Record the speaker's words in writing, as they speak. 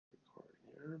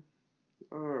here.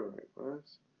 Alright,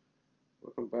 guys.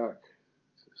 Welcome back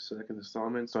to the second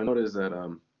installment. So I noticed that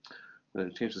when I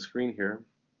changed the screen here,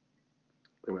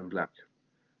 it went black.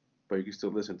 But you can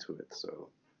still listen to it, so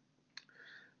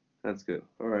that's good.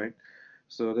 Alright.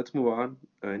 So let's move on.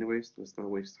 Anyways, let's not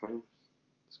waste time.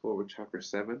 Let's go over chapter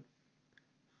 7,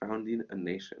 Founding a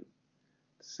Nation,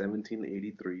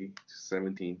 1783 to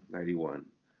 1791.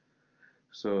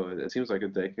 So it seems like a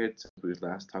decade since we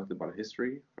last talked about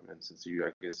history, and since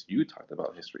I guess you talked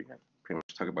about history, I pretty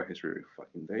much talk about history every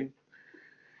fucking day.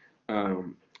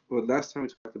 Well, last time we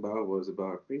talked about was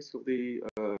about basically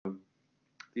the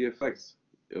effects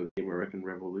of the American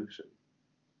Revolution.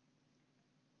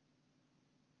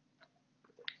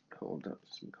 Hold up,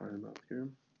 some kind of here.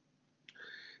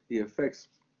 The effects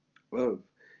of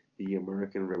the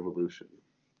American Revolution.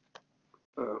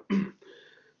 Uh,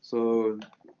 so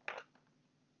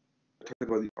talked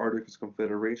about the Articles of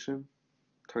Confederation.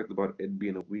 Talked about it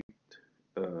being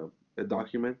a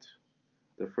document,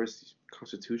 the first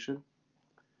constitution.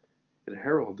 It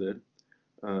heralded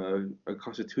a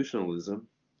constitutionalism,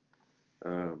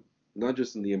 not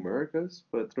just in the Americas,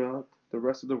 but throughout the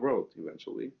rest of the world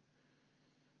eventually.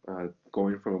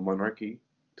 Going from a monarchy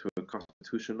to a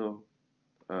constitutional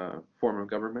form of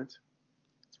government.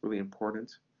 It's really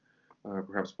important.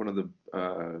 Perhaps one of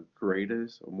the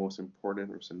greatest or most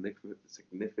important or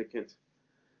significant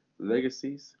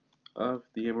legacies of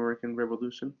the American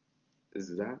Revolution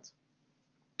is that.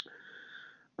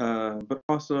 But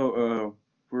also,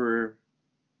 we're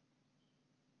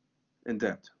in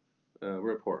debt.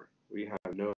 We're poor. We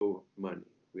have no money.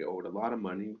 We owed a lot of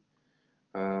money,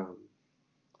 um,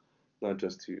 not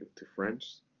just to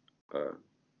French. Uh,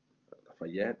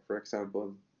 Lafayette, for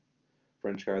example,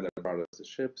 French guy that brought us the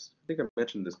ships. I think I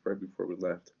mentioned this right before we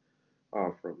left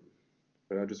from,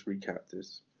 but I'll just recap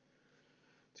this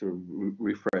to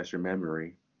refresh your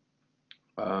memory.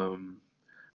 Um,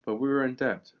 but we were in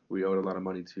debt. We owed a lot of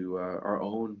money to our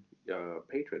own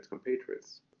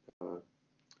compatriots. Uh,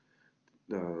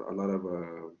 a lot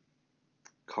of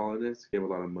colonists gave a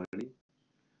lot of money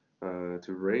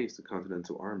to raise the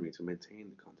Continental Army, to maintain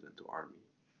the Continental Army,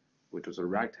 which was a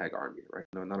ragtag army, right?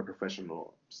 No, not a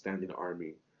professional standing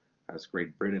army as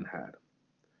Great Britain had.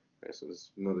 Okay, so this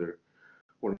is another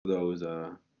one of those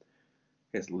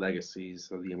legacies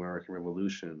of the American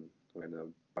Revolution, right?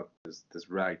 About this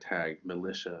ragtag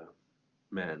militia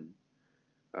men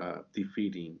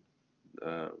defeating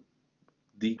uh,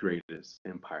 the greatest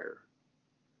empire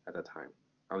at that time,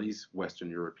 at least Western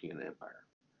European empire.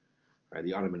 Right?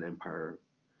 The Ottoman Empire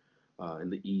in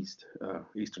the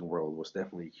Eastern world was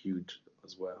definitely huge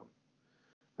as well.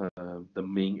 The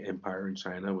Ming Empire in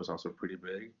China was also pretty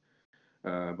big,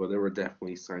 but there were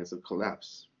definitely signs of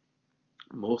collapse,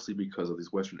 mostly because of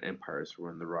these Western empires who were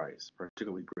on the rise,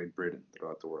 particularly Great Britain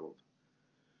throughout the world.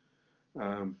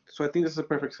 So I think this is a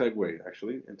perfect segue,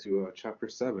 actually, into chapter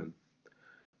 7.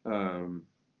 Um,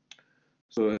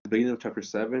 so at the beginning of chapter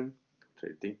 7,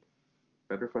 which I think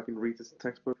better if I can read this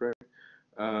textbook, right?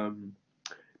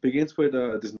 Begins with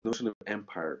this notion of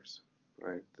empires,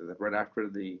 right? Right after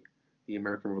the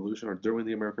American Revolution or during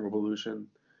the American Revolution,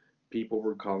 people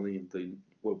were calling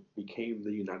what became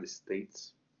the United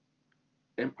States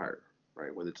empire,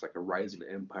 right? Whether it's like a rising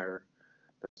empire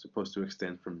that's supposed to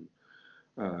extend from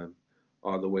uh,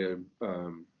 all the way to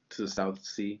the South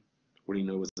Sea. What do you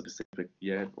know was the Pacific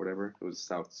yet? Whatever, it was the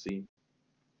South Sea.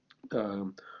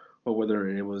 Um, or whether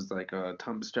it was like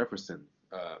Thomas Jefferson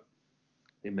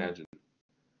imagined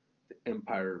the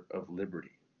Empire of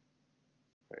Liberty,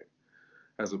 right?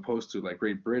 As opposed to like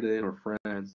Great Britain or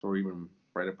France or even,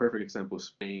 right, a perfect example,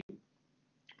 Spain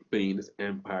being this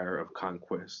empire of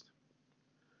conquest.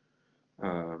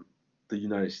 Um, the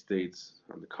United States,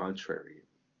 on the contrary,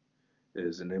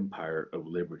 is an empire of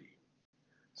liberty.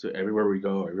 So everywhere we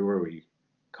go, everywhere we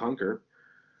conquer,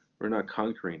 we're not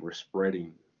conquering, we're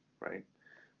spreading, right?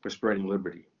 We're spreading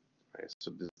liberty, right?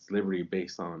 So this liberty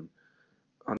based on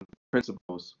the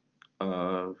principles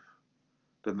of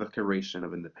the Declaration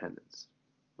of Independence.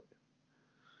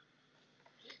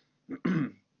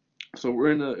 So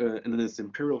we're in this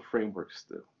imperial framework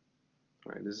still,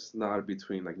 right? This is not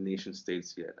between like nation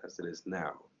states yet, as it is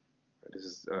now. Right? This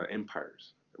is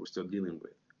empires that we're still dealing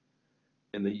with,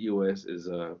 and the U.S. is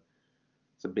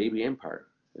it's a baby empire.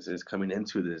 It's coming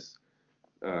into this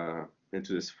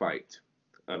fight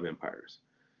of empires,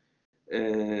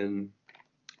 and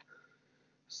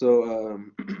so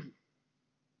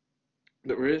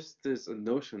there is this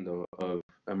notion though of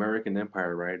American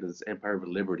empire, right? This empire of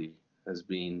liberty as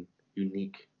being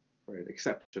unique, right?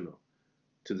 Exceptional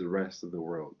to the rest of the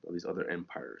world, of these other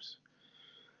empires.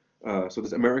 So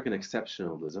this American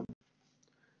exceptionalism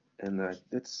And I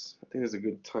think it's a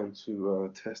good time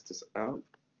to test this out.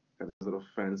 Got this little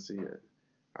fancy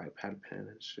iPad pen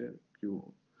and shit.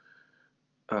 You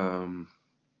um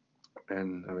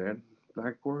and I had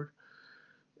Blackboard,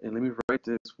 and let me write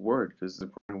this word because it's an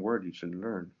important word you should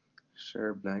learn.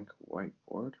 Share blank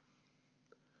whiteboard,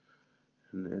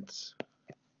 and it's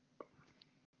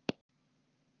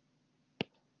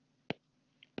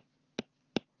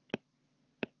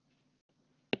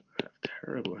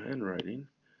terrible handwriting.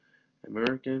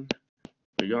 American,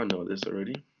 but y'all know this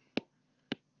already.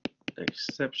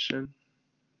 Exceptionalism.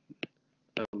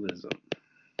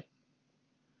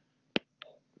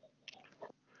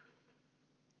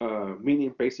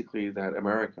 Meaning basically that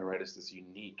America, right, is this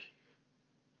unique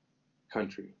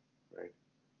country, right?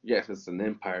 Yes, it's an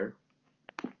empire.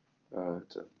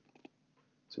 It's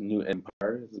a new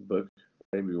empire. It's a book.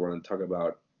 Maybe we want to talk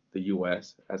about the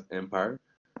U.S. as empire.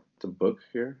 It's a book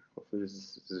here. Hopefully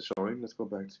this is showing. Let's go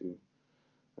back to.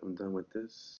 I'm done with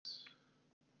this.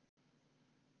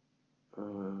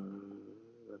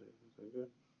 That is good.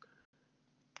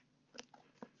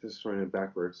 Just showing it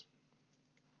backwards.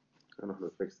 I don't know how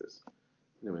to fix this.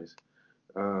 Anyways,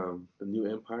 the new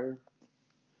empire.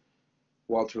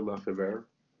 Walter Lafayette,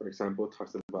 for example,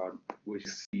 talks about we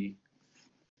see,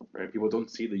 right? People don't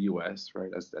see the U.S.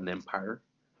 right as an empire,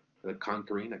 that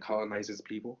conquering, that colonizes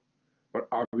people, but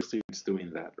obviously it's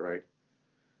doing that, right?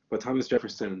 But Thomas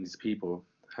Jefferson and these people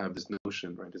have this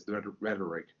notion, right? This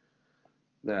rhetoric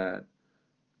that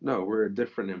no, we're a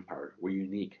different empire, we're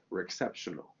unique, we're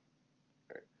exceptional,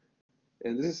 right?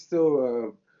 And this is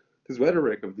still this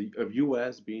rhetoric of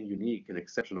U.S. being unique and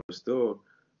exceptional is still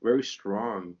very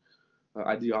strong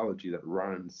ideology that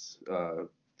runs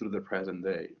through the present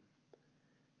day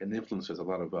and influences a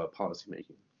lot of policy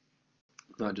making,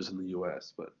 not just in the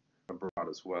U.S. but abroad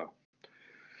as well.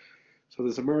 So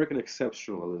this American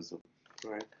exceptionalism,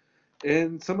 right?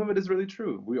 And some of it is really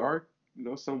true. We are,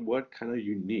 somewhat kind of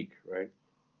unique, right?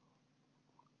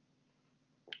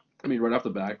 I mean, right off the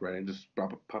back, right, and just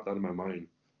popped out of my mind,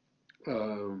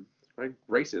 right?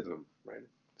 Racism, right?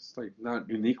 It's like not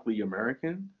uniquely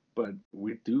American, but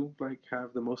we do like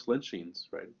have the most lynchings,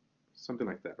 right? Something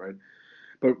like that, right?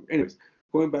 But anyways,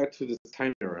 going back to this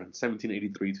time era,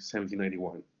 1783 to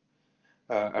 1791,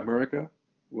 America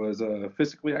was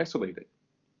physically isolated,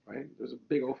 right? There's a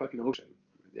big old fucking ocean,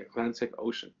 the Atlantic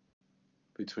Ocean,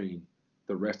 between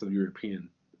the rest of the European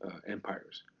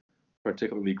empires,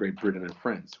 particularly Great Britain and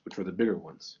France, which were the bigger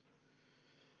ones.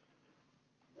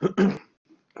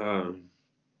 um,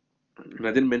 and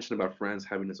I didn't mention about France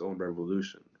having its own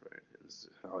revolution, right? It's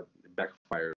how it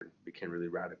backfired, became really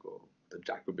radical. The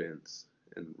Jacobins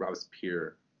and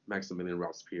Robespierre, Maximilien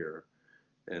Robespierre,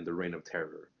 and the Reign of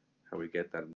Terror. How we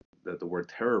get that the word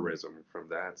terrorism from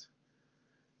that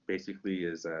basically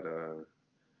is that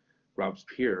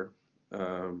Robespierre,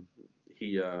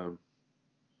 he I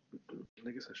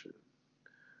guess I should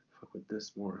fuck with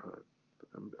this more.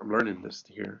 I'm learning this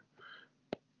here.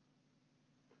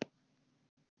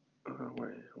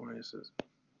 Why is this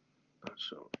not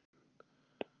showing?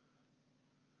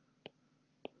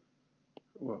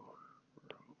 Whoa.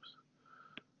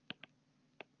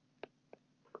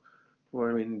 Well,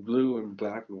 I mean, blue and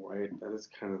black and white, that is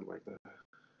kind of like the.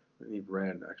 I need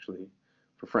red, actually,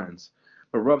 for France.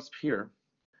 But Robespierre,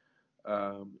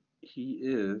 he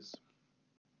is.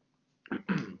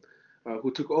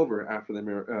 Who took over after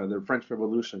the French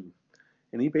Revolution.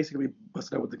 And he basically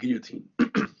busted out with the guillotine,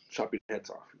 chopping heads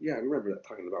off. Yeah, I remember that,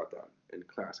 talking about that in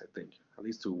class, I think. At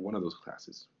least to one of those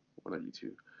classes, one of you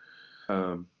two.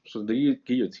 So the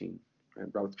guillotine, right,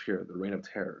 Robespierre, the Reign of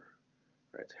Terror,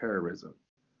 right, terrorism.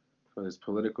 So this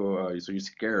political, so you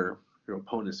scare your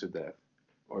opponents to death,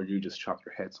 or you just chop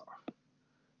their heads off,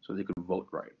 so they could vote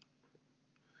right.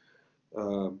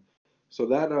 So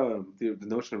that the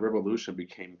notion of revolution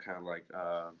became kind of like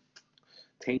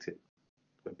tainted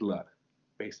with blood,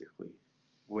 basically,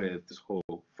 with this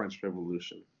whole French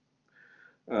Revolution.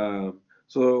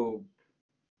 So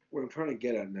what I'm trying to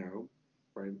get at now,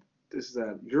 right, this is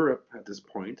that Europe at this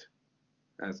point,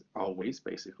 as always,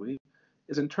 basically,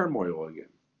 is in turmoil again.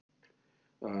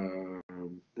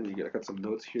 I got some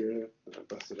notes here that I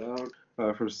busted out.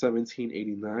 From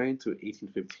 1789 to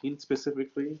 1815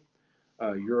 specifically,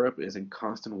 Europe is in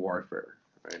constant warfare,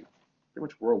 right? Pretty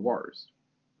much world wars,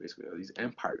 basically. These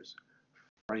empires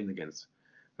fighting against.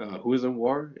 Who is in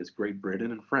war? It's Great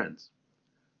Britain and France,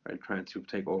 right? Trying to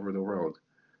take over the world.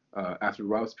 After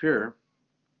Robespierre,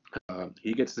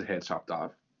 he gets his head chopped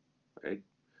off, right?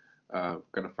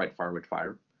 Gonna fight fire with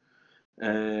fire.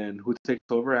 And who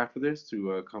takes over after this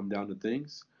to come down to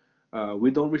things? We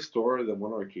don't restore the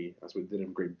monarchy as we did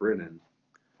in Great Britain.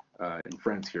 in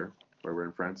France here, where we're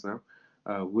in France now.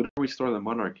 We don't restore the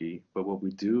monarchy, but what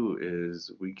we do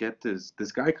is we get this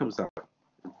guy comes out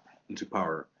into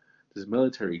power, this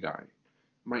military guy.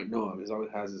 You might know him. He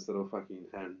always has this little fucking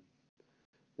hand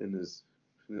in his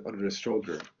under his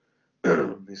shoulder.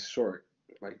 He's short,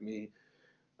 like me.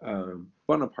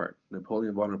 Bonaparte,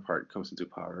 Napoleon Bonaparte, comes into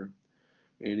power,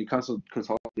 and he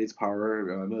consolidates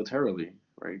power militarily,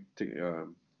 right?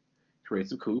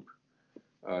 Creates a coup,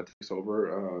 takes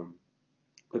over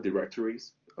the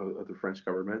directories of the French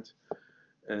government,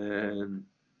 and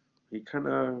he kind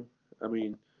of, I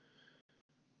mean,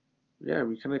 yeah,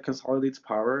 he kind of consolidates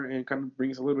power and kind of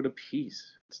brings a little bit of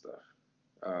peace and stuff.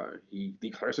 He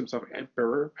declares himself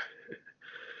emperor,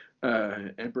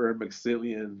 Emperor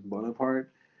Maximilian Bonaparte.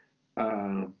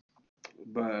 Um,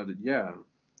 but yeah,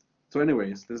 so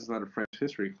anyways, this is not a French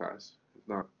history class.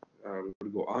 Not we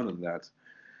would go on that.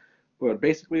 But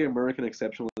basically, American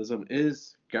exceptionalism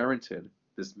is guaranteed.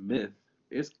 This myth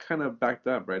is kind of backed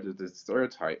up, right? This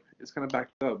stereotype is kind of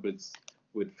backed up. It's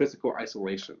with physical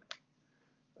isolation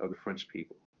of the French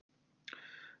people.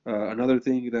 Another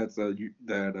thing that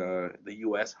the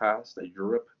U.S. has that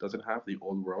Europe doesn't have, the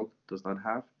old world does not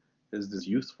have, is this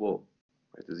youthful,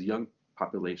 right? This young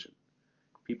population.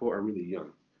 People are really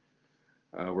young,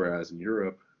 whereas in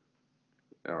Europe,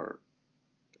 are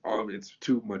it's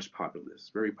too much populous,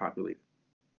 very populated.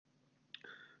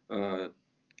 Uh,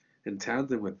 in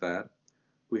tandem with that,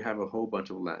 we have a whole bunch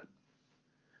of land.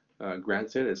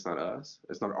 Granted, it's not us,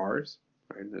 it's not ours.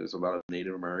 Right? There's a lot of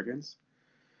Native Americans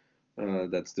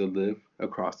that still live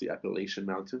across the Appalachian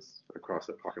Mountains, across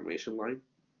the Proclamation Line.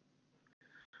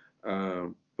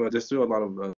 But there's still a lot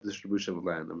of distribution of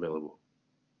land available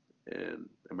in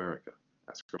America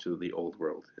as compared to the old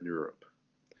world in Europe.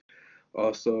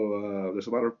 Also, there's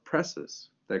a lot of presses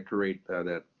that create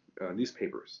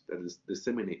newspapers, that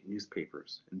disseminate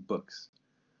newspapers and books.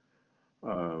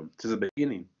 To the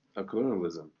beginning of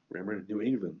colonialism, remember New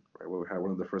England, right? Where we had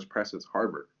one of the first presses,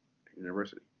 Harvard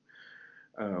University,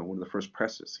 one of the first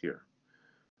presses here.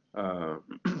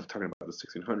 Talking about the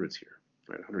 1600s here,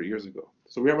 right? 100 years ago.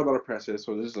 So we have a lot of presses.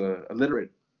 So there's a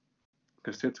literate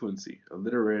constituency, a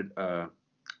literate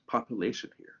population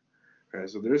here. Right?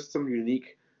 So there's some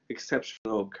unique,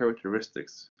 exceptional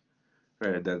characteristics,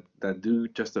 right, that do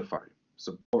justify,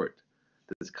 support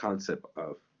this concept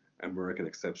of American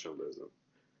exceptionalism.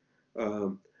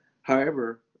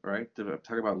 However, right, to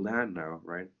talk about land now,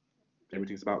 right,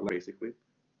 everything's about land basically.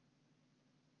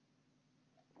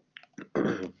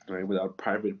 Right, without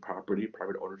private property,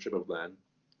 private ownership of land,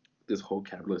 this whole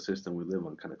capitalist system we live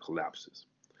on kind of collapses.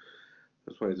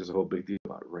 That's why there's a whole big deal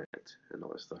about rent and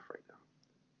all that stuff right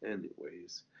now.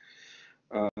 Anyways,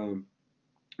 um,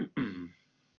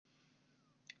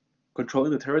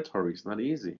 controlling the territory is not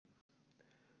easy.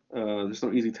 There's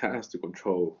no easy task to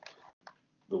control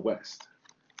the West,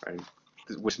 right?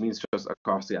 Which means just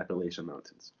across the Appalachian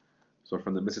Mountains. So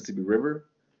from the Mississippi River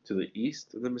to the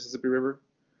east of the Mississippi River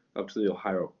up to the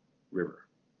Ohio River,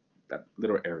 that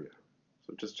little area.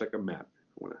 So just check a map.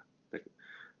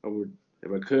 I would,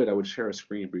 if I could, I would share a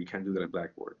screen, but you can't do that in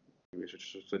Blackboard. Maybe I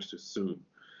should switch to Zoom.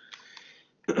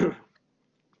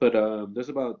 But there's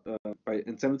about in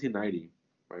 1790,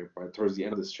 right, towards the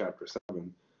end of this chapter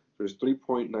 7, there's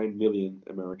 3.9 million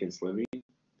Americans living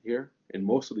here, and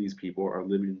most of these people are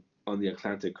living on the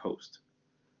Atlantic coast.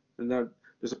 And now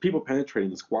there's a people penetrating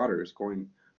the squatters going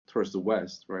towards the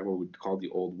west, right, what we'd call the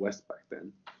Old West back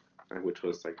then, right, which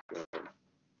was like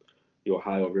the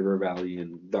Ohio River Valley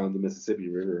and down the Mississippi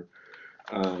River.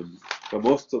 But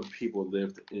most of the people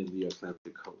lived in the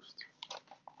Atlantic coast.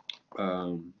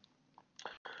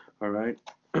 All right.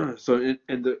 So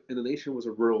the nation was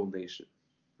a rural nation,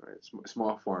 right?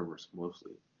 Small farmers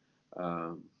mostly.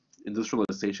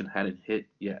 Industrialization hadn't hit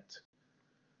yet,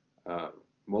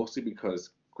 mostly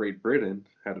because Great Britain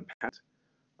had a patent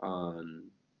on,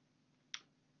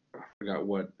 I forgot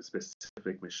what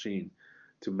specific machine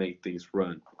to make things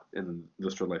run in an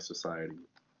industrialized society.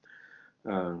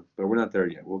 But we're not there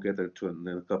yet. We'll get there in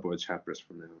a couple of chapters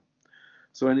from now.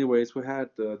 So anyways, we had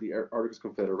the Articles of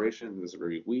Confederation. It was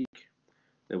very weak.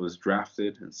 It was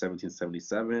drafted in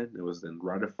 1777. It was then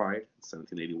ratified in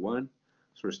 1781.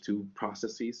 So there's two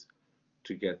processes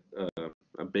to get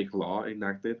a big law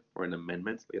enacted or an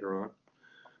amendment later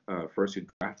on. First you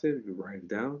draft it, you write it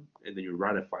down, and then you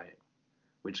ratify it,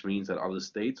 which means that all the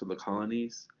states or the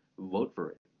colonies vote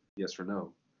for it, yes or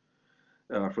no.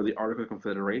 For the Articles of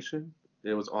Confederation,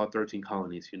 it was all 13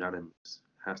 colonies unanimous,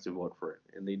 has to vote for it,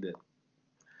 and they did.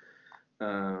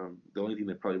 The only thing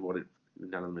they probably voted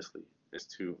unanimously is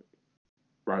to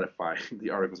ratify the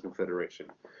Articles of Confederation.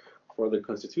 For the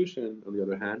Constitution, on the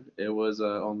other hand, it was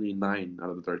only 9 out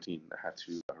of the 13 that had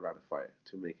to ratify it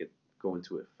to make it go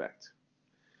into effect.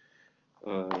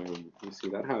 You see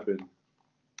that happened.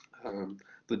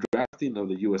 The drafting of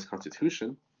the U.S.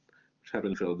 Constitution, which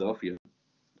happened in Philadelphia,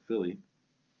 Philly,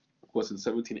 was in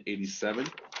 1787,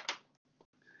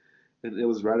 and it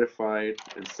was ratified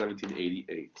in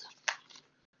 1788.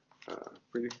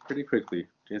 Pretty quickly.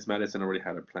 James Madison already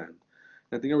had a plan.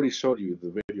 And I think I already showed you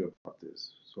the video about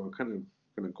this, so I'm kind of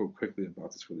going to go quickly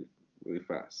about this really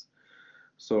fast.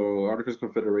 So Articles of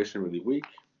Confederation really weak.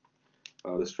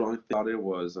 The strong thing about it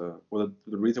was, well,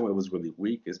 the reason why it was really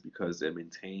weak is because it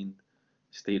maintained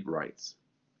state rights,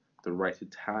 the right to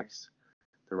tax,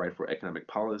 the right for economic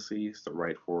policies, the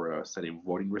right for setting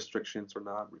voting restrictions or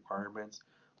not, requirements,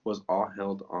 was all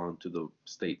held on to the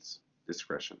state's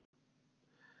discretion.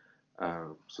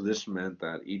 So this meant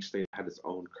that each state had its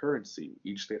own currency.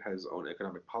 Each state had its own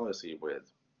economic policy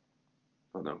with,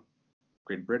 I don't know,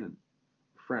 Great Britain,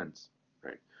 France,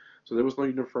 right? So there was no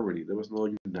uniformity. There was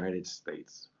no United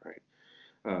States, right?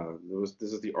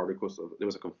 This is the Articles of. There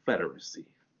was a confederacy,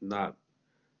 not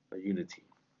a unity.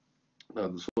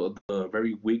 So the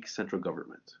very weak central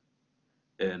government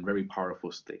and very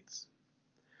powerful states,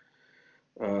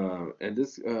 and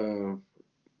this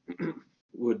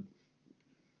would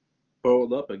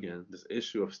boiled up again this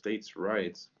issue of states'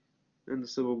 rights in the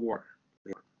Civil War.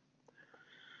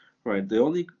 Right. The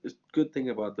only good thing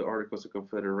about the Articles of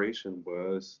Confederation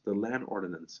was the land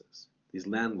ordinances, these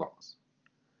land laws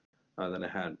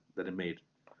that it made.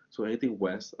 So anything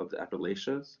west of the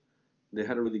Appalachians, they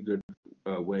had a really good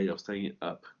way of setting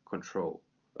up control,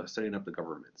 setting up the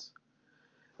governments,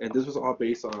 and this was all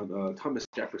based on Thomas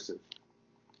Jefferson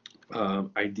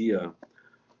idea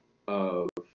of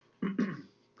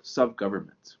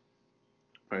self-government.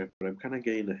 Right, but I'm kind of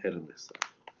getting ahead of myself.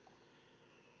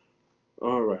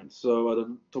 All right,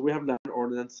 so we have land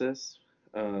ordinances.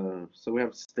 So we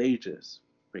have stages,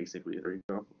 basically, there you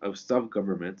go, of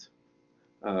self-government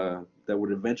that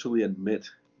would eventually admit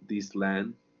these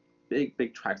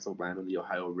big tracts of land on the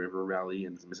Ohio River Valley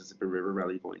and the Mississippi River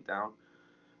Valley going down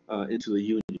into the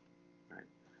Union. Right.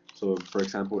 So, for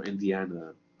example,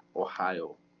 Indiana,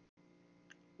 Ohio.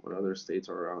 What other states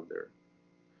are around there?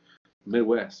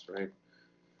 Midwest, right?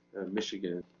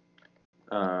 Michigan.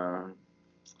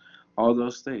 All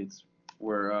those states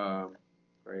were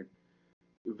right.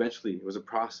 Eventually, it was a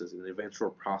process, an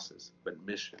eventual process of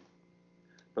admission.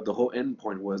 But the whole end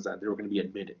point was that they were going to be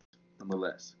admitted,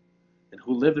 nonetheless. And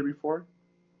who lived there before?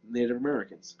 Native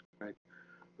Americans, right?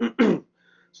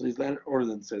 So these land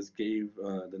ordinances gave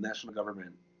the national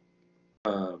government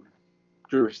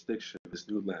jurisdiction of this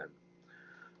new land.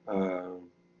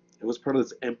 It was part of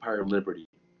this empire of liberty.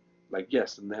 Like,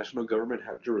 yes, the national government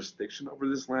had jurisdiction over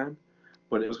this land,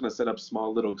 but it was going to set up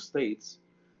small little states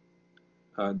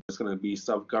that's going to be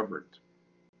self-governed,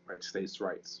 right? States'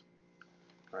 rights,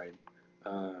 right?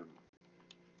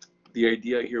 The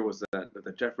idea here was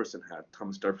that Jefferson had,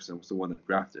 Thomas Jefferson was the one that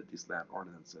drafted these land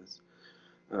ordinances,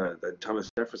 that Thomas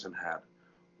Jefferson had,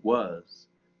 was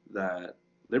that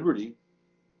liberty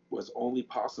was only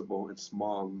possible in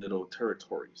small little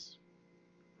territories.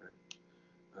 Right?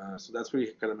 So that's where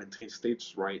you kind of maintain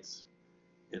states' rights,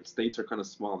 and states are kind of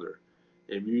smaller.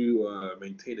 If you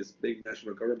maintain this big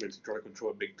national government to try to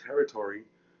control a big territory,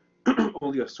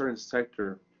 only a certain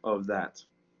sector of that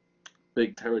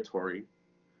big territory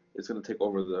is going to take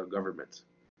over the government.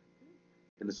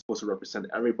 And it's supposed to represent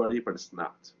everybody, but it's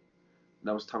not. And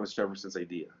that was Thomas Jefferson's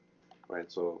idea,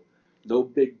 right? So no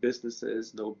big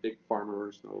businesses, no big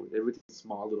farmers, no everything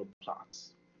small little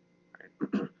plots. Right?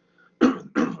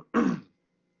 I'm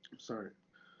sorry.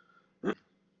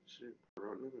 Shit,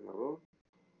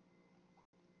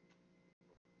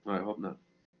 I hope not.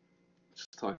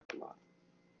 Just talking a lot.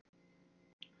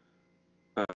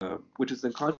 Which is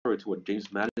in contrary to what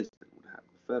James Madison would have,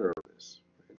 the Federalists,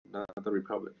 right? Not the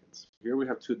Republicans. Here we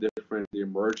have two different, the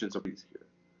emergence of these here,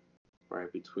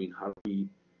 right, between how we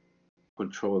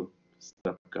control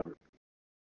self-government.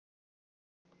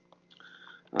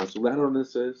 So land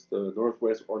ordinances, the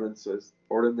Northwest Ordinance of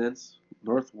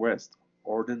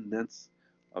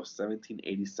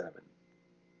 1787.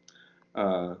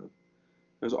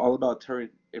 It was all about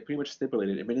it pretty much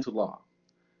stipulated, it made into law,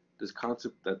 this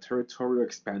concept that territorial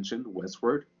expansion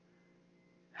westward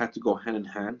had to go hand in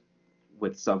hand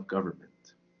with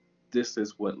self-government. This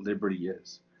is what liberty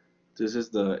is. This is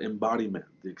the embodiment,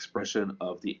 the expression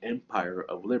of the empire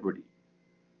of liberty.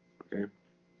 Okay.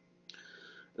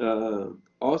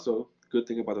 Also, good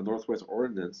thing about the Northwest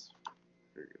Ordinance,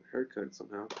 haircut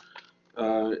somehow,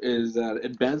 is that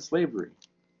it banned slavery.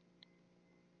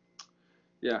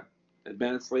 Yeah, and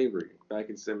banned slavery back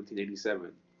in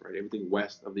 1787. Right, everything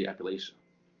west of the Appalachia,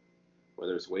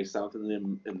 whether it's way south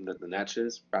in the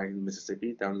Natchez, back in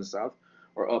Mississippi, down in the south,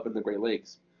 or up in the Great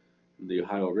Lakes, in the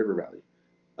Ohio River Valley.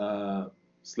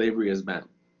 Slavery is banned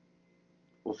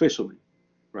officially,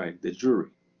 right? De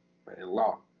jure, right, in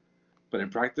law, but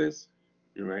in practice,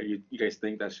 right? You guys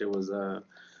think that shit was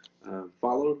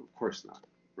followed? Of course not,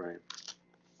 right?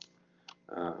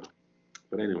 Uh,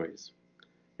 but anyways,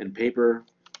 in paper,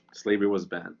 slavery was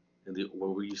banned in the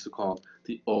what we used to call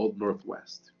the Old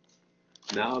Northwest.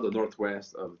 Now the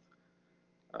Northwest of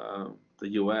the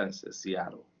U.S. is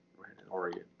Seattle, right, and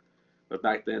Oregon. But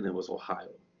back then it was Ohio,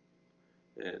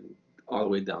 and all the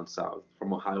way down south,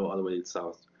 from Ohio all the way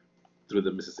south through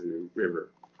the Mississippi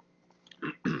River.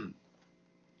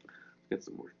 Get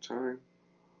some more time.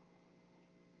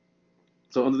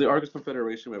 So under the Argus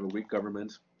Confederation, we have a weak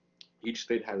government. Each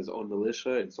state has its own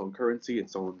militia, its own currency,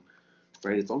 its own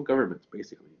its own government,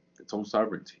 basically, its own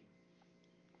sovereignty.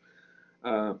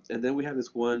 And then we have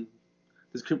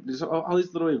there's all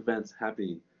these little events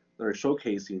happening that are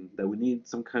showcasing that we need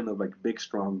some kind of like big,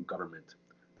 strong government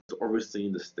to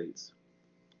oversee the states.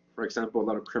 For example, a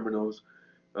lot of criminals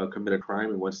commit a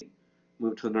crime in one state,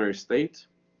 move to another state,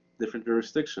 different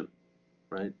jurisdiction,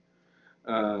 right?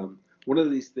 One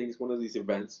of these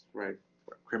events, right?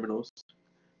 Criminals,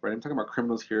 right? I'm talking about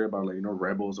criminals here, about like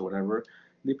rebels or whatever.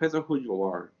 It depends on who you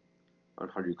are, on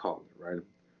how you call it, right?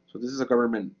 So this is a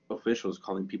government officials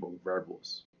calling people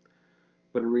rebels,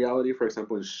 but in reality, for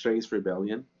example, in Shays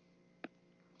Rebellion.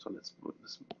 So let's move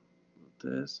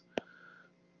this.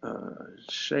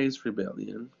 Shays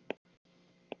Rebellion.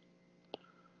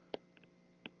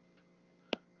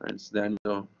 Right, it's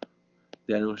Daniel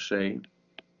Shay.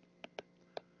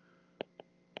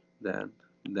 Dan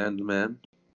the man.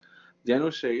 Daniel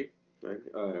Shay, right?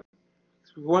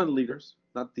 One of the leaders,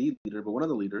 not the leader, but one of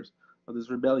the leaders of this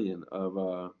rebellion of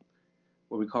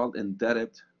what we call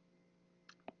indebted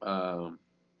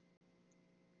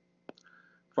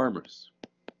farmers.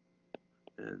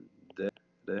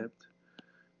 Indebted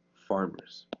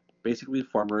farmers. Basically,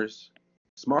 farmers,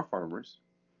 small farmers,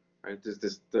 right?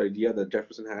 This the idea that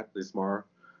Jefferson had, the small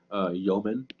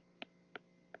yeomen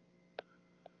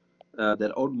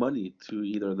that owed money to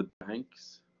either the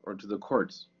banks or to the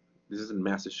courts. This is in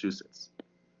Massachusetts,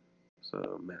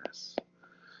 so Mass,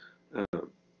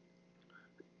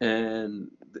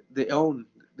 and they own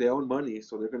money,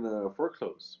 so they're gonna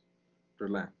foreclose their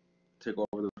land, take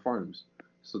over the farms.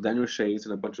 So Daniel Shays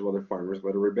and a bunch of other farmers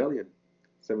led a rebellion,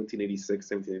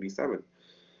 1786, 1787,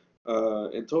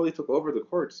 and totally took over the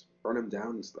courts, burned them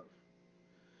down and stuff.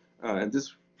 And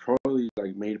this probably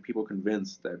like made people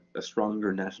convinced that a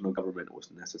stronger national government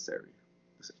was necessary.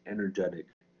 This energetic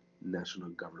national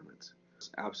government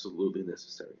was absolutely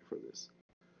necessary for this.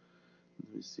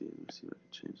 Let me see if I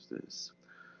can change this.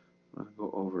 I'm gonna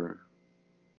go over.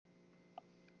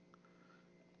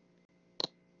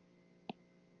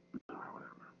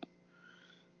 Whatever.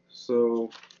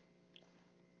 So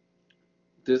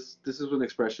this is an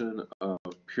expression of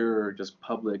pure, just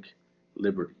public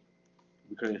liberty.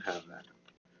 We couldn't have that.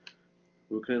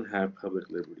 We couldn't have public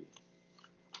liberty.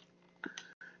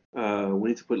 We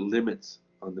need to put limits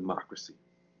on democracy.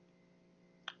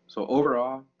 So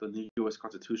overall, the new U.S.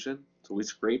 Constitution, so we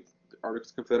scraped the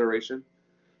Articles of Confederation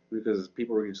because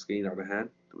people were just getting out of hand.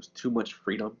 There was too much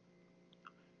freedom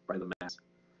by the mass.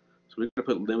 So we're going to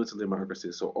put limits on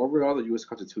democracy. So overall, the U.S.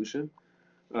 Constitution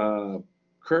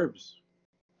curbs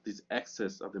these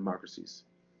excess of democracies,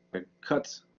 and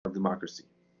cuts of democracy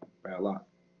by a lot.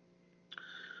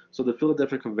 So the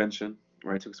Philadelphia Convention,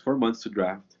 right, took 4 months to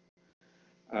draft.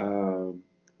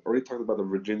 Already talked about the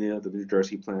Virginia, the New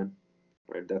Jersey plan,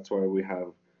 right? That's why we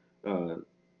have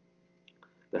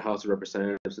the House of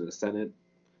Representatives and the Senate.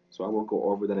 So I won't go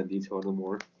over that in detail no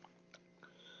more.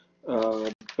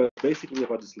 But basically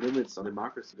about just limits on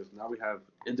democracy, because now we have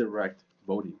indirect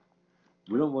voting.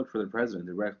 We don't vote for the president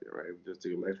directly, right? Just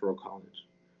the electoral college,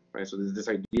 right? So there's this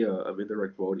idea of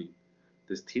indirect voting,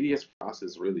 this tedious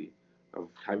process really of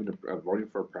having a voting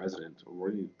for a president or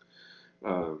voting,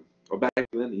 or back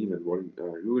then even voting,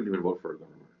 you wouldn't even vote for a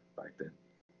governor back then.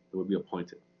 It would be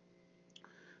appointed,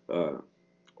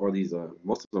 or these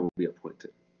most of them would be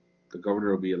appointed. The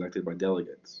governor will be elected by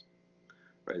delegates,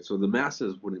 right? So the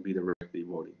masses wouldn't be directly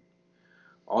voting.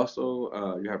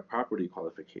 Also, you have property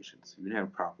qualifications. If you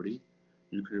have property,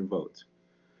 you can vote.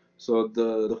 So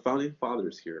the founding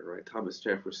fathers here, right? Thomas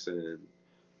Jefferson,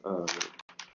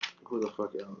 who the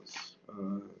fuck else?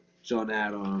 John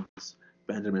Adams,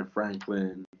 Benjamin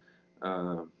Franklin,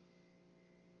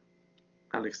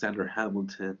 Alexander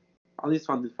Hamilton. All these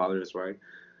founding fathers, right?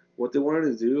 What they wanted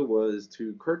to do was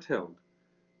to curtail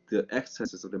the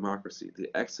excesses of democracy, the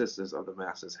excesses of the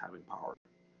masses having power,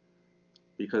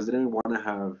 because they didn't want to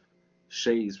have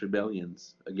Shays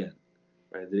rebellions again,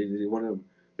 right? They want to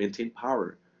maintain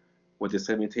power. What they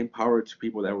said, maintain power to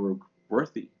people that were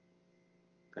worthy,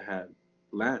 that had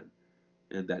land,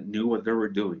 and that knew what they were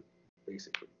doing,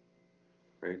 basically,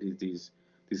 right? These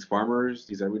farmers,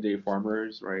 these everyday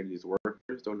farmers, right? These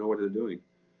workers don't know what they're doing,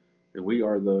 and we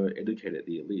are the educated,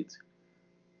 the elite,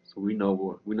 so we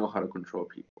know how to control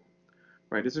people,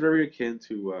 right? This is very akin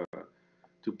to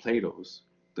Plato's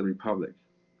The Republic,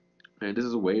 and this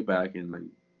is way back in like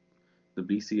the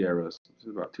BC era. So this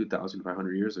is about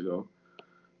 2,500 years ago.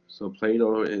 So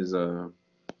Plato is a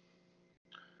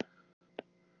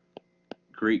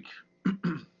Greek,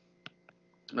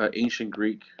 ancient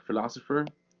Greek philosopher,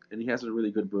 and he has a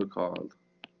really good book called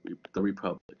The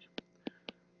Republic.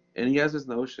 And he has this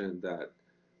notion that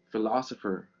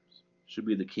philosophers should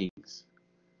be the kings,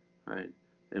 right?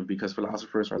 And because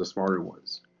philosophers are the smarter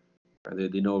ones,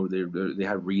 right? They know they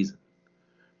have reason,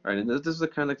 right? And this is the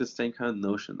kind of like the same kind of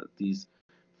notion that these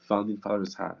founding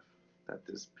fathers have. That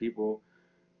these people,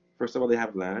 first of all, they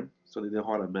have land, so they know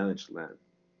how to manage land.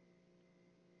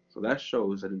 So that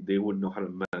shows that they would know how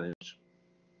to manage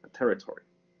a territory,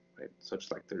 right? Such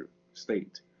like their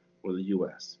state or the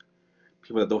U.S.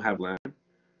 People that don't have land,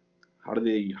 how do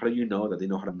you know that they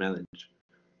know how to manage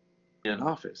in an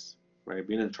office, right?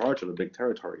 Being in charge of a big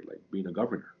territory, like being a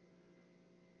governor,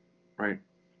 right?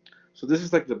 So this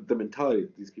is like the mentality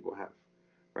that these people have,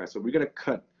 right? So we're gonna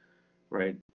cut,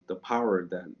 right, the power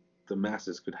that the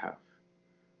masses could have.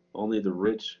 Only the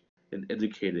rich and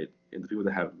educated and the people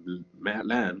that have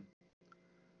land,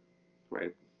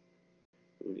 right?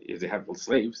 If they have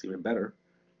slaves, even better,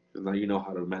 because now you know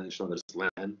how to manage not just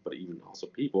land, but even also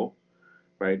people,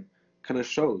 right? Kind of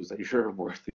shows that you're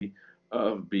worthy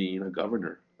of being a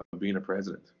governor, of being a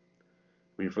president.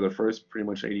 I mean, for the first pretty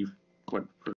much 80, what,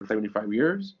 for 75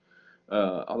 years,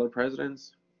 all the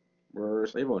presidents were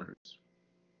slave owners.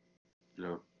 You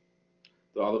know,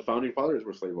 all the founding fathers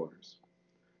were slave owners,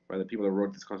 right? The people that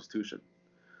wrote this Constitution.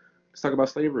 Let's talk about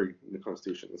slavery in the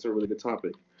Constitution. That's a really good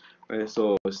topic. Right?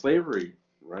 So slavery,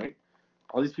 right?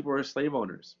 All these people are slave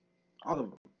owners, all of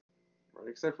them, right?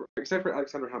 Except for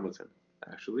Alexander Hamilton,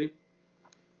 actually.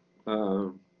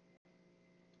 Um,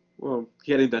 well,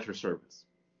 he had indentured servants.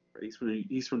 Right?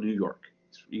 He's from New York.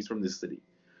 He's from this city.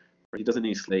 Right? He doesn't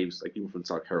need slaves like people from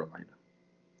South Carolina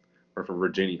or from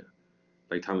Virginia,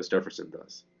 like Thomas Jefferson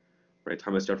does. Right?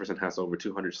 Thomas Jefferson has over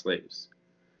 200 slaves.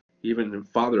 He even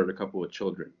fathered a couple of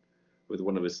children with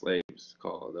one of his slaves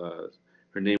called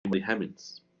her name was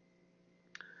Hemings,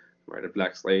 right? A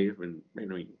black slave, and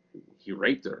he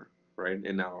raped her, right?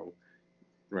 And now,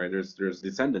 right, there's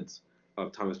descendants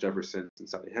of Thomas Jefferson and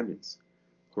Sally Hemings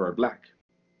who are black,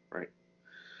 right?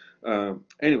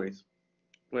 Anyways,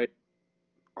 right,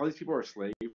 all these people are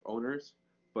slave owners,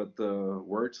 but the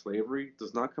word slavery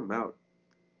does not come out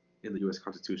in the U.S.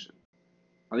 Constitution,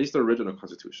 at least the original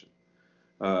Constitution.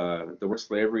 The word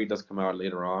slavery does come out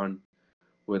later on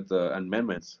with the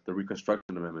amendments, the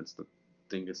Reconstruction Amendments. I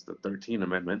think it's the 13th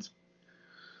Amendment.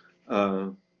 Uh,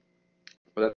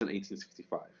 but that's in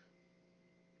 1865,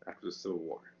 after the Civil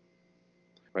War,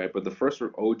 right? But the first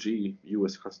OG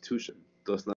U.S. Constitution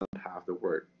does not have the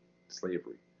word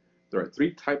slavery. There are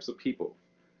three types of people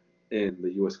in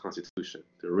the U.S. Constitution,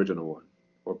 the original one,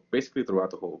 or basically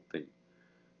throughout the whole thing.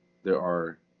 There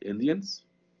are Indians,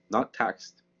 not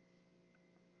taxed.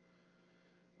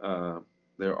 Uh,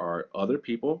 there are other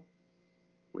people,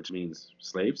 which means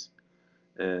slaves,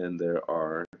 and there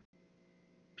are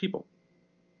people.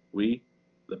 We,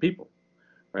 the people,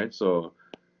 right? So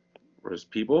there's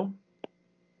people,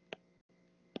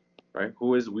 right?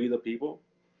 Who is we, the people?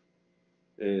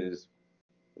 Is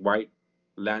white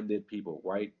landed people,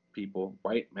 white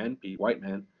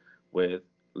man with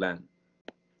land,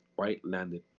 white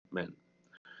landed men.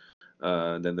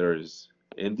 Then there's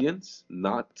Indians,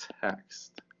 not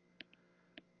taxed,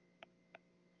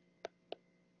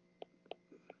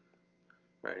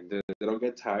 right? They don't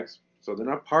get taxed, so they're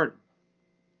not part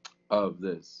of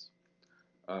this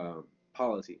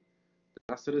policy.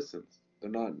 They're not citizens. They're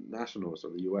not nationals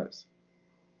of the U.S.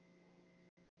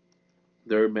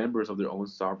 They're members of their own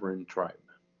sovereign tribe.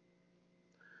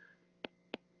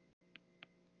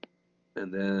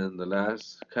 And then the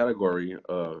last category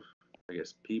of, I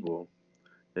guess, people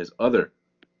is other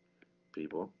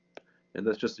people, and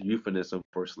that's just a euphemism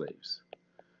for slaves.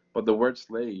 But the word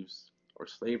slaves or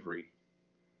slavery,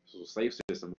 so slave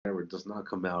system, whatever, does not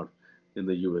come out in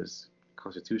the U.S.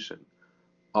 Constitution,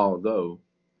 although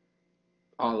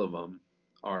all of them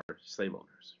are slave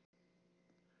owners.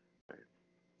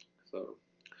 So,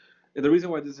 and the reason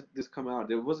why this come out,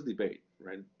 there was a debate,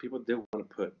 right? People did want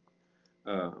to put,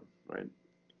 uh, right,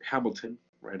 Hamilton,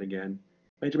 right, again,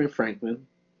 Benjamin Franklin,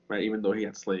 right, even though he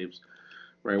had slaves,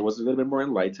 right, was a little bit more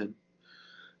enlightened,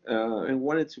 and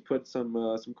wanted to put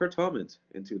some curtailment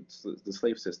into the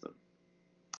slave system.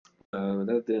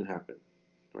 That didn't happen,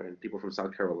 right? People from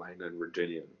South Carolina and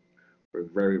Virginia were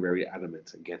very, very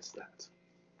adamant against that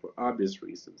for obvious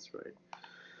reasons, right?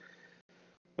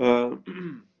 Uh,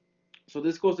 so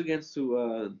this goes against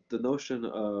to the notion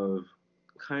of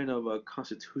kind of a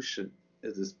constitution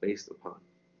is this based upon?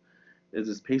 Is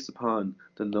this based upon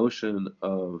the notion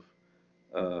of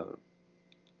uh,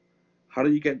 how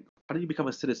do you become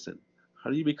a citizen? How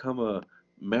do you become a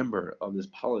member of this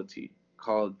polity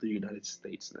called the United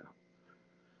States now?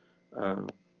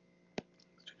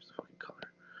 Let's change the fucking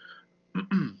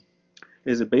color.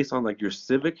 Is it based on like your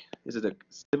civic? Is it a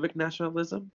civic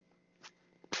nationalism?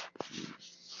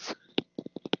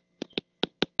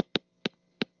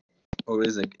 Or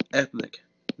is it ethnic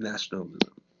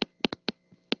nationalism?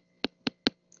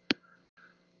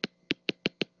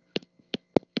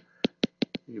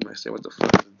 You might say, what the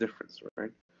fuck is the difference,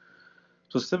 right?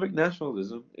 So civic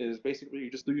nationalism is basically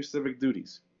you just do your civic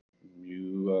duties.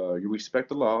 You respect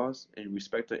the laws and you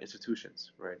respect the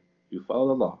institutions, right? You follow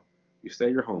the law. You stay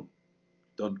at your home.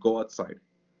 Don't go outside.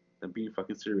 I'm being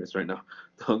fucking serious right now.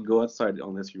 Don't go outside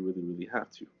unless you really, really have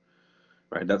to,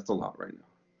 right? That's the law right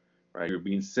now, right? You're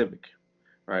being civic,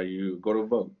 right? You go to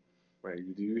vote, right?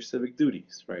 You do your civic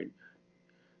duties, right?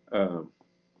 Um,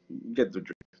 get the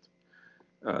drift.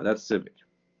 That's civic.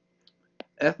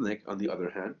 Ethnic, on the other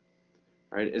hand,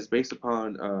 right, is based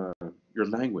upon your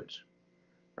language,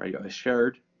 right? A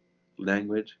shared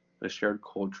language, a shared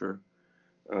culture.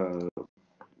 Uh,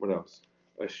 what else?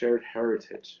 A shared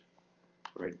heritage,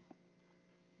 right?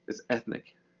 It's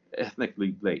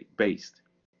ethnically based,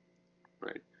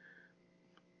 right?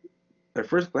 At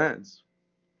first glance,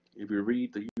 if you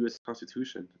read the U.S.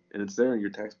 Constitution, and it's there in your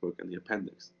textbook in the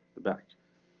appendix, the back.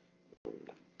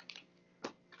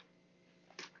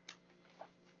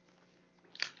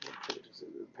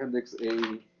 Appendix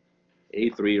A3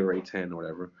 or A10 or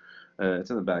whatever. It's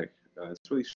in the back.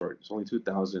 It's really short. It's only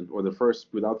 2,000, or the first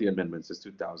without the amendments is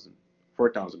 2,000,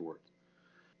 4,000 words.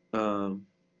 Um,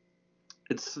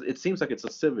 it seems like it's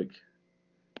a civic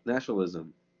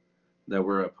nationalism that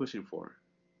we're pushing for,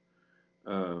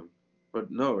 um, but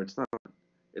no, it's not.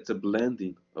 It's a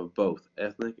blending of both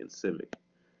ethnic and civic.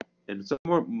 And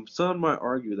some might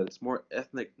argue that it's more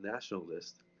ethnic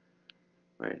nationalist,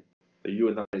 right? The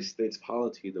United States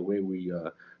polity, the way we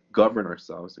govern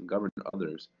ourselves and govern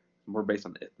others, is more based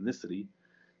on ethnicity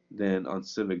than on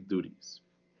civic duties,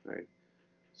 right?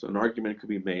 So an argument could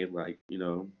be made like,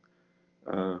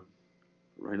 uh,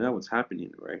 right now what's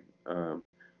happening, right?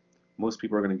 Most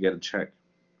people are going to get a check,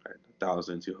 right?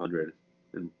 1,000, 200,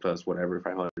 and plus whatever,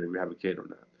 500 if you have a kid or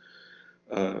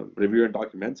not. But if you're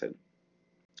undocumented,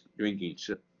 you ain't getting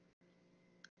shit.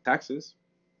 Taxes,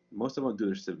 most of them do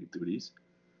their civic duties,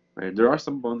 right? There are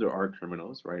some of them that are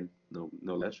criminals, right? No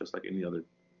less, just like any other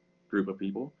group of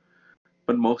people.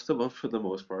 But most of them, for the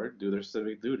most part, do their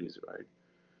civic duties, right?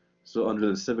 So under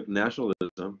the civic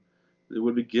nationalism, they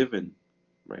would be given,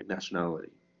 right, nationality,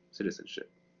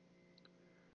 citizenship,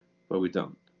 but we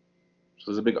don't. So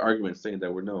there's a big argument saying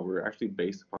that we're actually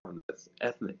based upon this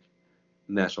ethnic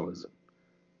nationalism.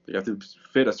 You have to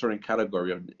fit a certain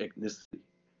category of ethnicity,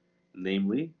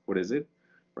 namely, what is it?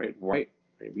 Right, white.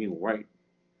 Right? Being white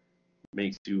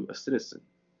makes you a citizen,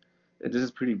 and this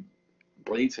is pretty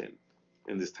blatant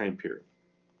in this time period,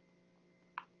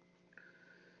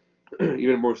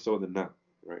 even more so than now,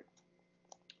 right?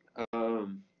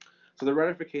 Um, so the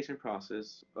ratification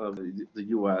process of the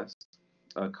U.S.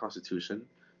 Constitution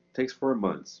takes 4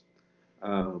 months.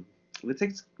 Um, and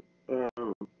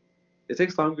uh, it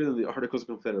takes longer than the Articles of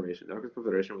Confederation. The Articles of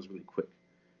Confederation was really quick.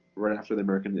 Right after the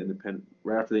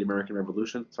American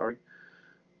Revolution, sorry,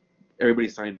 everybody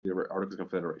signed the Articles of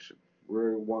Confederation.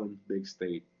 We're one big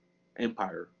state,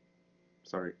 empire.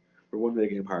 Sorry, we're one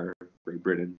big empire. Great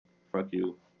Britain, fuck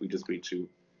you. We just beat you.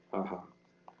 Haha.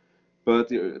 But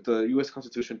the U.S.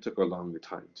 Constitution took a longer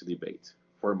time to debate.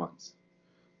 4 months.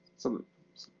 Some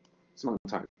it's a long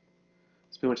time.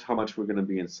 It's pretty much how much we're going to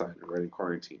be inside, right, in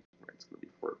quarantine. Right, it's going to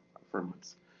be 4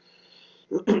 months.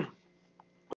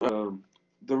 um,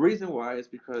 the reason why is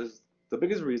because the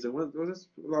biggest reason, well, there's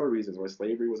a lot of reasons why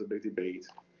slavery was a big debate.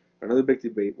 Another big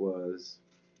debate was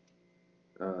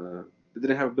they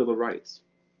didn't have a Bill of Rights.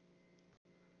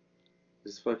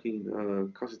 This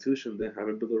fucking Constitution didn't have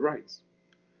a Bill of Rights.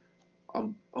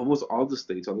 Almost all the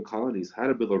states, all the colonies had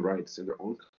a Bill of Rights in their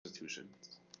own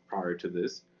constitutions prior to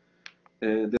this.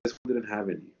 And this didn't have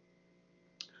any.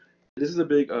 This is a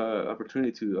big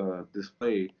opportunity to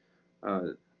display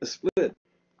a split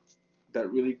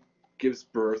that really gives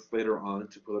birth later on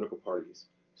to political parties.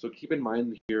 So keep in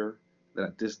mind here that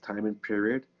at this time and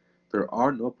period, there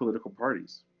are no political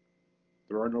parties.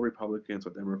 There are no Republicans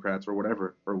or Democrats or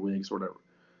whatever, or Whigs or whatever.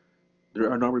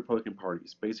 There are no Republican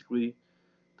parties. Basically,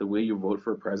 the way you vote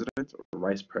for a president or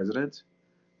vice president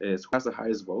is who has the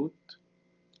highest vote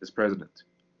is president.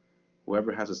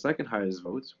 Whoever has the second highest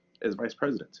vote is vice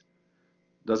president.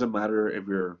 Doesn't matter if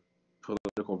you're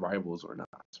political rivals or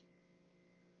not.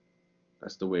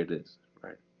 That's the way it is,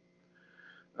 right?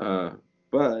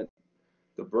 But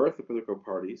the birth of political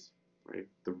parties, right?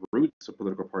 The roots of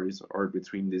political parties are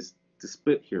between this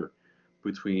split here,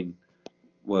 between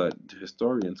what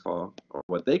historians call, or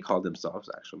what they call themselves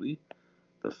actually,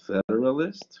 the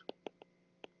Federalist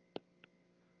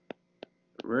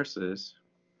versus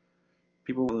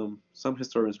people call them, some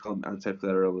historians call them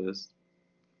anti-federalist,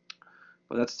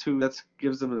 but that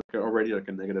gives them already like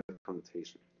a negative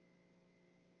connotation.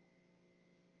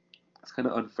 It's kind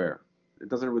of unfair. It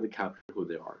doesn't really capture who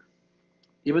they are.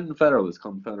 Even the Federalists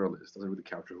call them Federalists, doesn't really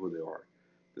capture who they are.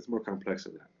 It's more complex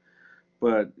than that.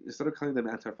 But instead of calling them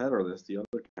anti-federalists, the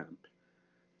other camp,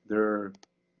 they're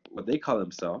what they call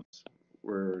themselves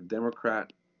were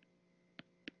Democrat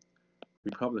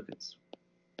Republicans.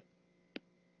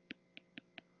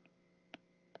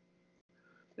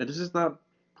 And this is not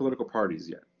political parties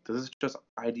yet. This is just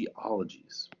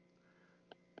ideologies.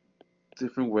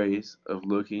 Different ways of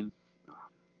looking.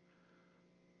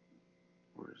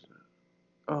 Where is that?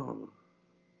 Oh.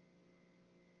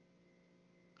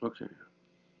 Okay.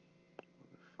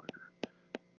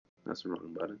 That's the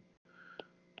wrong button.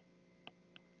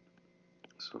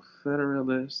 So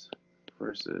Federalist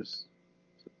versus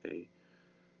a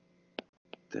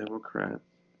Democrat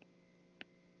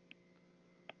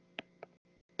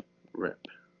rep.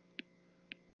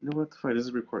 You know what? Fine, this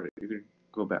is recorded. You can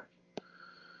go back.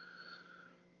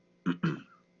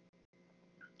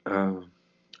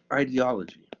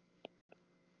 Ideology.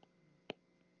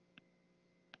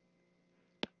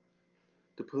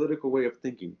 The political way of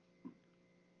thinking.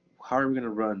 How are we going to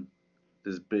run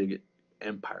this big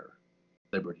empire,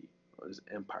 liberty, or this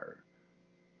empire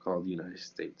called the United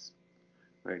States,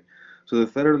 right? So the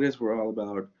Federalists were all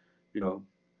about, you know,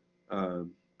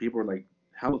 people like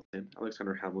Hamilton,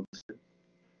 Alexander Hamilton,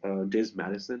 James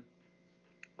Madison,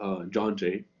 John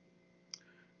Jay,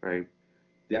 right?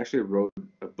 They actually wrote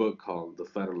a book called The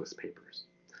Federalist Papers,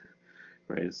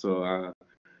 right? So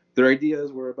their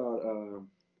ideas were about,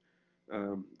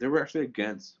 they were actually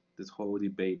against this whole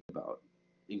debate about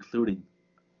including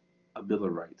a Bill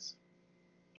of Rights.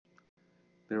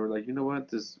 They were like, you know what?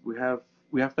 We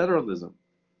have federalism.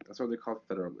 That's what they call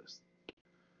federalists,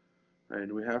 right?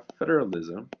 And we have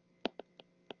federalism.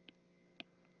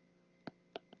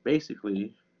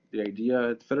 Basically, the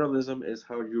idea federalism is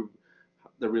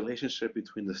the relationship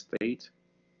between the state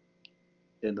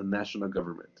and the national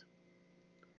government.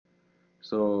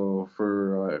 So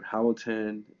for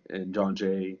Hamilton and John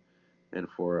Jay, and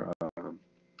for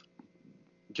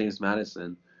James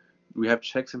Madison, we have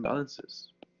checks and balances.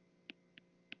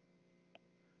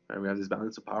 Right? We have this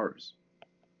balance of powers.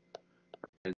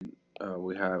 And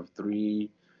we have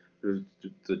there's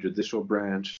the judicial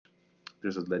branch,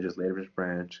 there's a legislative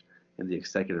branch, and the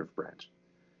executive branch.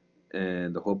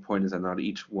 And the whole point is that not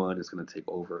each one is going to take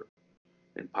over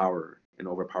in power and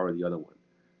overpower the other one.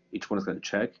 Each one is going to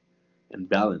check and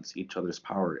balance each other's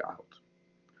power out,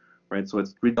 right? So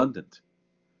it's redundant,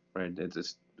 right?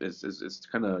 It's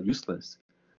kind of useless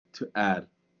to add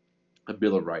a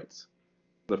Bill of Rights,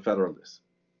 the Federalists,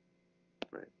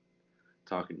 right?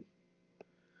 Talking.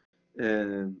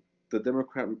 And the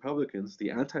Democrat Republicans,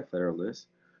 the anti-Federalists,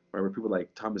 right, were people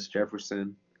like Thomas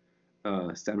Jefferson,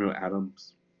 Samuel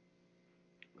Adams,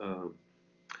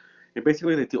 and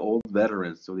basically like the old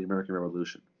veterans of the American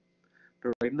Revolution.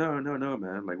 They're like, no,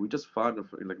 man. Like we just fought,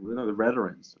 like we know the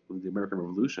veterans of the American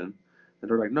Revolution, and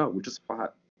they're like, no, we just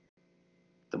fought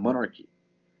the monarchy.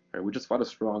 Right? We just fought a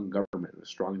strong government, a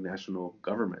strong national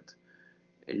government,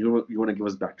 and you want to give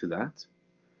us back to that,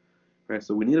 right?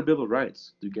 So we need a Bill of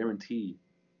Rights to guarantee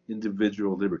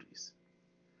individual liberties.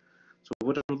 So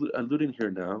what I'm alluding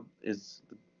here now is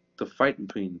the fight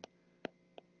between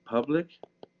public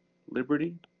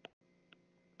liberty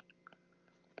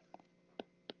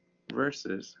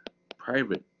versus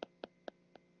private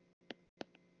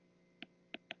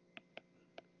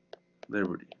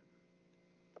liberty.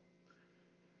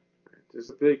 There's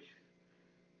a big,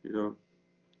 you know,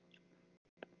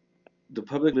 the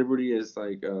public liberty is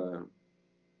like the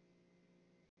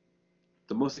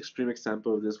most extreme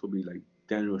example of this would be like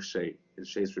Daniel Shea in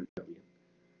Shea's Rebellion.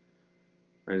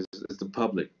 Right? It's the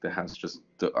public that has just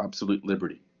the absolute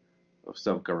liberty of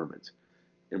self-government.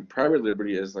 And private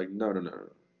liberty is like, no.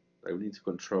 Like, we need to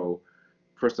control,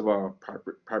 first of all,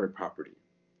 private property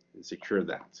and secure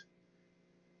that.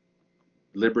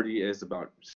 Liberty is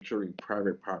about securing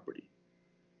private property,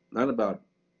 not about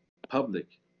public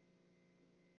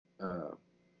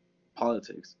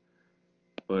politics,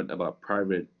 but about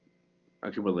private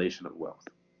accumulation of wealth.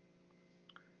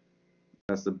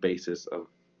 That's the basis of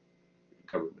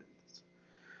government.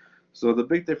 So the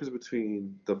big difference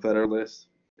between the Federalists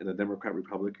and the Democrat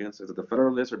Republicans is that the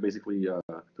Federalists are basically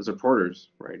the supporters,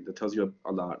 right? That tells you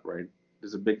a lot, right?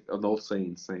 There's an old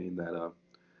saying that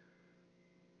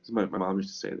my mom used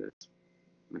to say this: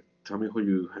 like, tell me who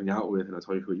you hang out with, and I'll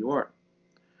tell you who you are,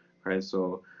 right?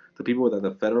 So the people that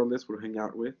the Federalists would hang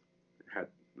out with had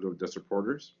the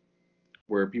supporters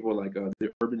were people like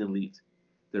the urban elite,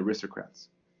 the aristocrats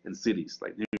in cities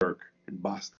like New York and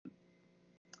Boston,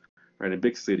 right? In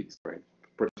big cities, right?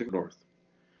 Particularly north.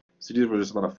 Cities were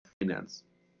just about finance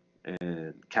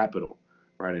and capital,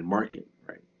 right? And market,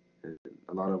 right? And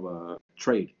a lot of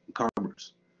trade and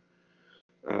commerce.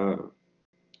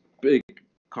 Big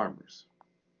commerce,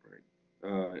 right?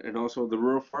 And also the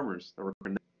rural farmers that were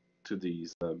connected to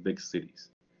these big cities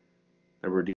that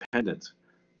were dependent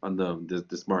on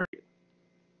this market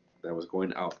that was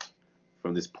going out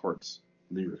from these ports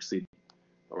in New York City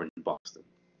or in Boston,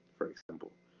 for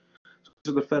example. So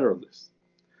these are the Federalists.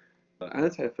 The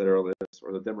anti-Federalists,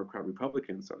 or the Democrat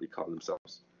Republicans, as they call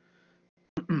themselves,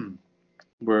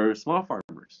 were small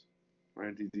farmers,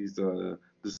 right? The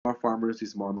small farmers,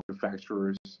 these small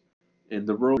manufacturers in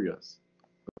the rural areas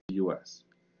of the U.S.,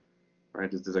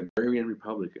 right? This is agrarian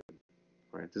Republican,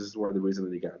 right? This is why the reason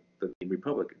that they got the name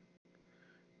Republican,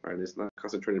 right? It's not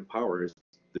concentrated power; it's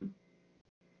the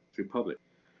republic,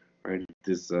 right?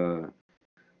 This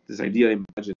idea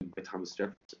imagined by Thomas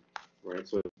Jefferson, right?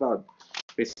 So it's about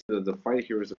basically the fight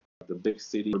here is about the big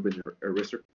city urban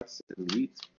aristocrats and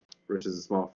elite versus the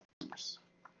small farmers.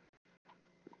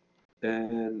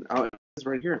 And I'll end this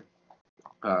right here.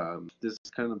 This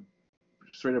kind of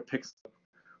straight up picks up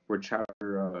where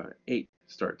chapter 8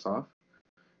 starts off,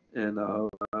 and I'll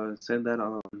send that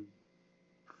on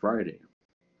Friday.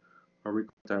 I'll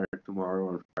record that tomorrow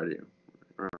on Friday.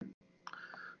 All right.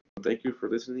 Well, thank you for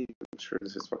listening. I'm sure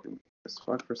this is fucking as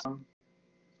fuck for some.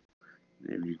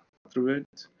 Maybe you go through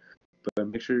it, but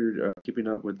make sure you're keeping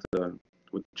up with the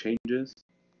changes,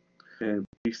 and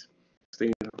please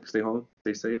stay home,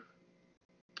 stay safe,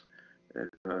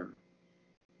 and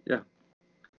yeah,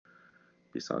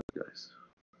 peace out, guys.